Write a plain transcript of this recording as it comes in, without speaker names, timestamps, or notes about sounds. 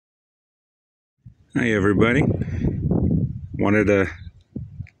Hi everybody, wanted to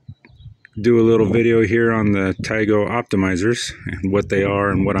do a little video here on the Tigo optimizers and what they are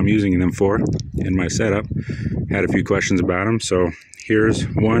and what I'm using them for in my setup. Had a few questions about them, so here's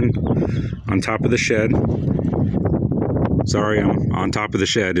one on top of the shed. Sorry, I'm on top of the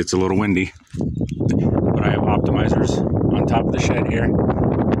shed, it's a little windy, but I have optimizers on top of the shed here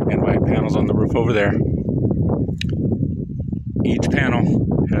and my panels on the roof over there. Each panel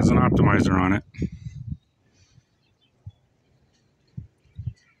has an optimizer on it.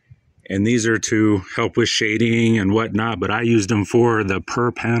 And these are to help with shading and whatnot, but I used them for the per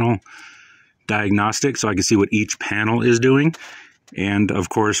panel diagnostic so I can see what each panel is doing. And of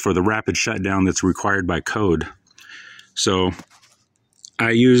course for the rapid shutdown that's required by code. So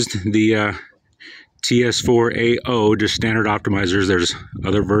I used the TS4 AO, just standard optimizers. There's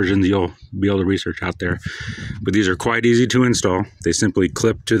other versions you'll be able to research out there. But these are quite easy to install. They simply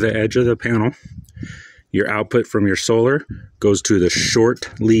clip to the edge of the panel. Your output from your solar goes to the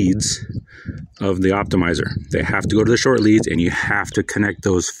short leads of the optimizer. They have to go to the short leads and you have to connect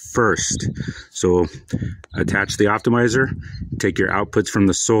those first. So attach the optimizer, take your outputs from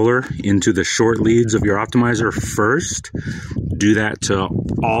the solar into the short leads of your optimizer first. Do that to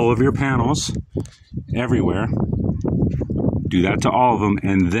all of your panels, everywhere. Do that to all of them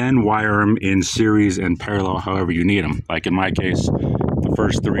and then wire them in series and parallel however you need them. Like in my case, the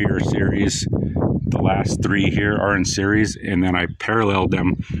first three are series. The last three here are in series, and then I paralleled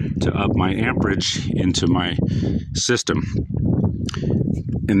them to up my amperage into my system.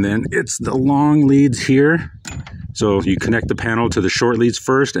 And then it's the long leads here. So you connect the panel to the short leads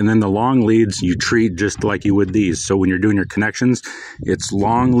first, and then the long leads you treat just like you would these. So when you're doing your connections, it's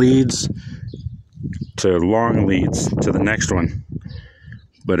long leads to the next one.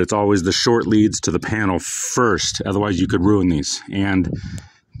 But it's always the short leads to the panel first, otherwise you could ruin these. And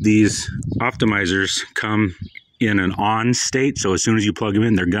these optimizers come in an on state, so as soon as you plug them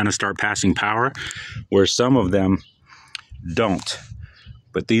in, they're going to start passing power, where some of them don't.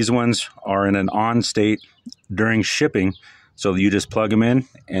 But these ones are in an on state during shipping, so you just plug them in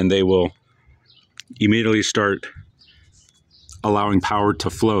and they will immediately start allowing power to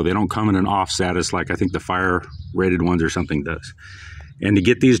flow. They don't come in an off status like I think the fire rated ones or something does. And to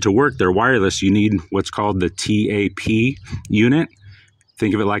get these to work, they're wireless. You need what's called the TAP unit.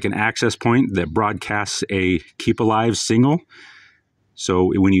 Think of it like an access point that broadcasts a keep alive signal.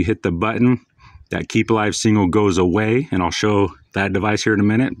 So when you hit the button, that keep alive signal goes away, and I'll show that device here in a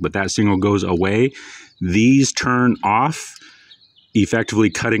minute, but that signal goes away. These turn off,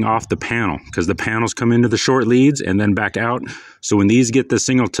 effectively cutting off the panel, because the panels come into the short leads and then back out. So when these get the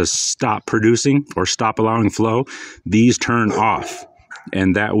signal to stop producing or stop allowing flow, these turn off,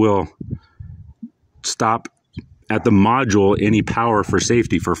 and that will stop at the module any power for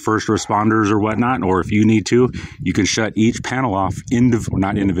safety for first responders or whatnot. Or if you need to, you can shut each panel off,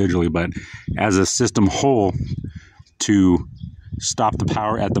 not individually, but as a system whole to stop the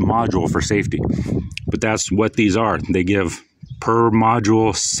power at the module for safety. But that's what these are. They give per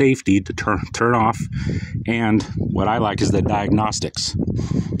module safety to turn off, and what I like is the diagnostics.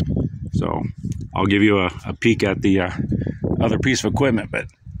 So I'll give you a peek at the other piece of equipment, but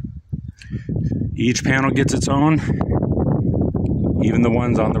each panel gets its own, even the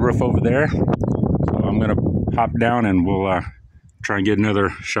ones on the roof over there. So I'm going to hop down and we'll try and get another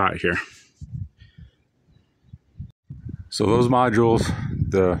shot here. So those modules,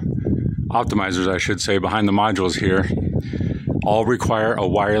 the optimizers I should say, behind the modules here, all require a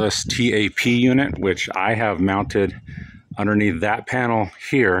wireless TAP unit, which I have mounted underneath that panel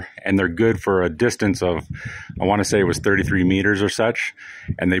here, and they're good for a distance of, I want to say it was 33 meters or such,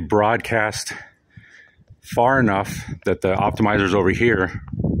 and they broadcast far enough that the optimizers over here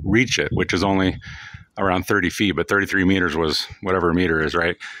reach it, which is only around 30 feet, but 33 meters was whatever a meter is,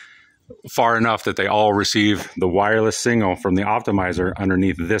 right? Far enough that they all receive the wireless signal from the optimizer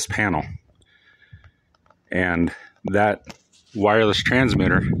underneath this panel. And that wireless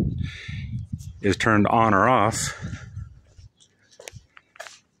transmitter is turned on or off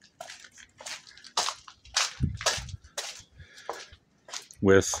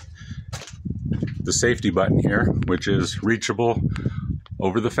with the safety button here, which is reachable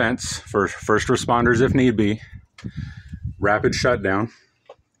over the fence for first responders if need be. Rapid shutdown.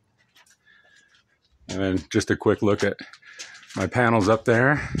 And then just a quick look at my panels up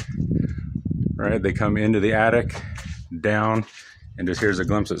there. Right, they come into the attic, down, and just here's a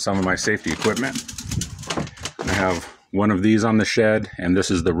glimpse at some of my safety equipment. I have one of these on the shed, and this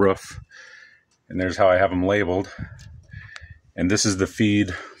is the roof. And there's how I have them labeled. And this is the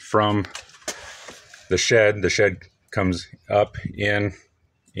feed from the shed. The shed comes up, in,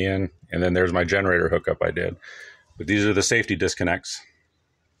 in, and then there's my generator hookup I did. But these are the safety disconnects.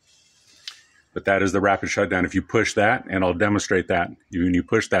 But that is the rapid shutdown. If you push that, and I'll demonstrate that, when you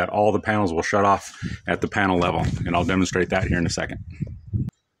push that, all the panels will shut off at the panel level, and I'll demonstrate that here in a second.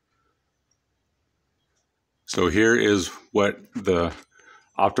 So here is what the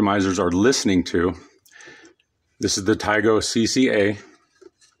optimizers are listening to. This is the Tigo CCA,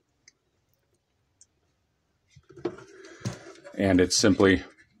 and it's simply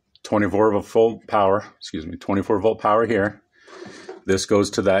 24 volt power, 24 volt power here. This goes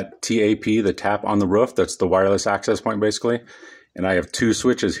to that TAP, the tap on the roof. That's the wireless access point basically. And I have two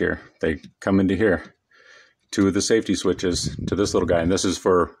switches here. They come into here. Two of the safety switches to this little guy. And this is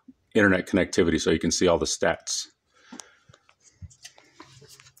for internet connectivity so you can see all the stats.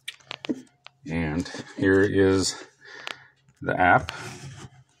 And here is the app.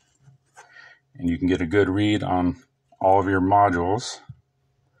 And you can get a good read on all of your modules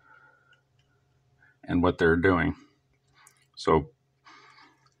and what they're doing. So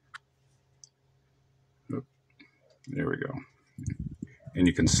there we go. And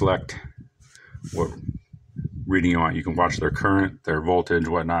you can select what reading you want. You can watch their current, their voltage,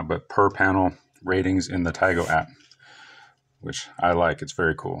 whatnot, but per panel ratings in the Tigo app, which I like. It's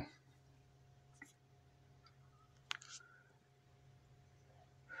very cool.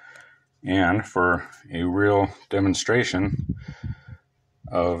 And for a real demonstration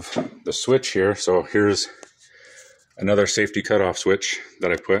of the switch here, so here's another safety cutoff switch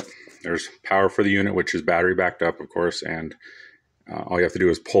that I put. There's power for the unit, which is battery backed up, of course, and all you have to do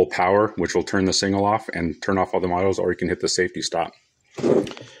is pull power, which will turn the signal off and turn off all the models, or you can hit the safety stop.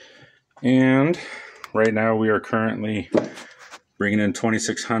 And right now we are currently bringing in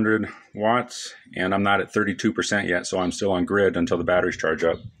 2600 watts, and I'm not at 32% yet, so I'm still on grid until the batteries charge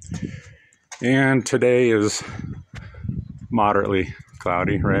up. And today is moderately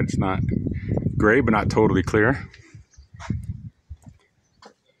cloudy, right? It's not gray, but not totally clear.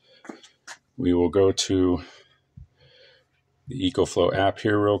 We will go to the EcoFlow app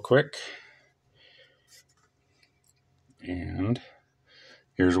here real quick. And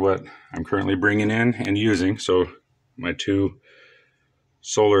here's what I'm currently bringing in and using. So my two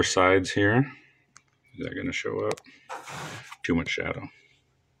solar sides here. Is that going to show up? Too much shadow.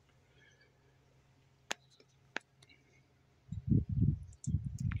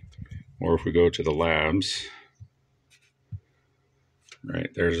 Or if we go to the labs, right,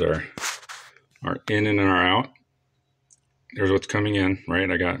 there's our in and our out. There's what's coming in,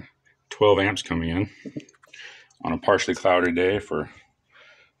 right? I got 12 amps coming in on a partially cloudy day for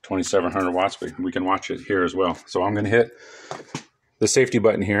 2700 watts, but we can watch it here as well. So I'm going to hit the safety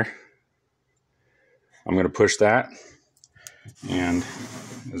button here. I'm going to push that, and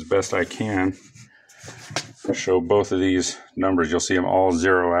as best I can, show both of these numbers. You'll see them all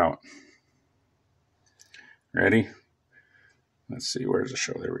zero out. Ready? Let's see, where's the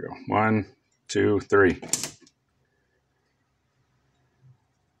show? There we go. 1, 2, 3.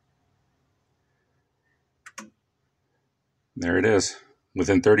 There it is.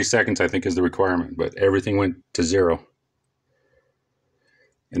 Within 30 seconds, I think, is the requirement, but everything went to zero.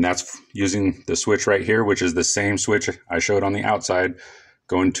 And that's using the switch right here, which is the same switch I showed on the outside,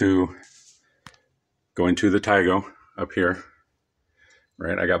 going to the Tigo up here.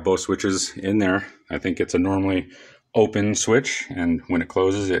 Right, I got both switches in there. I think it's a normally open switch, and when it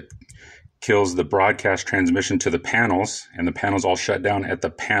closes, it kills the broadcast transmission to the panels, and the panels all shut down at the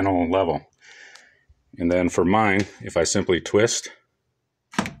panel level. And then for mine, if I simply twist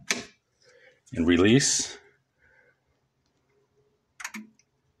and release,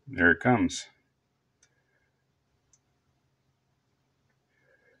 there it comes.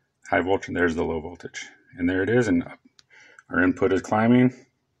 High voltage, there's the low voltage. And there it is, and our input is climbing,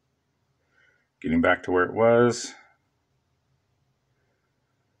 getting back to where it was.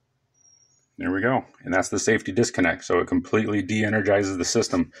 There we go. And that's the safety disconnect. So it completely de-energizes the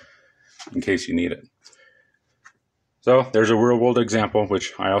system in case you need it. So there's a real world example,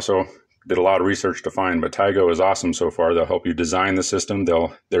 which I also did a lot of research to find, but Tigo is awesome so far. They'll help you design the system.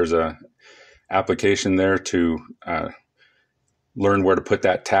 There's a application there to learn where to put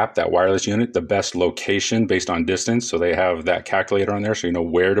that tap, that wireless unit, the best location based on distance. So they have that calculator on there so you know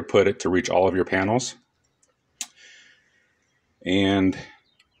where to put it to reach all of your panels. And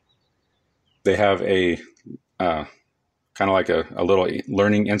they have a kind of like a little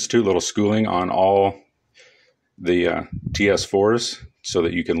learning institute, little schooling on all the TS4s so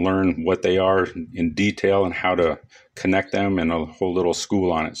that you can learn what they are in detail and how to connect them, and a whole little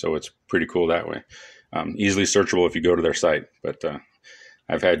school on it. So it's pretty cool that way. Easily searchable if you go to their site, but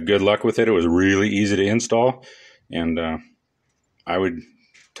I've had good luck with it. It was really easy to install, and I would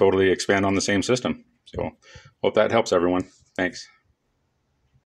totally expand on the same system. So hope that helps everyone. Thanks.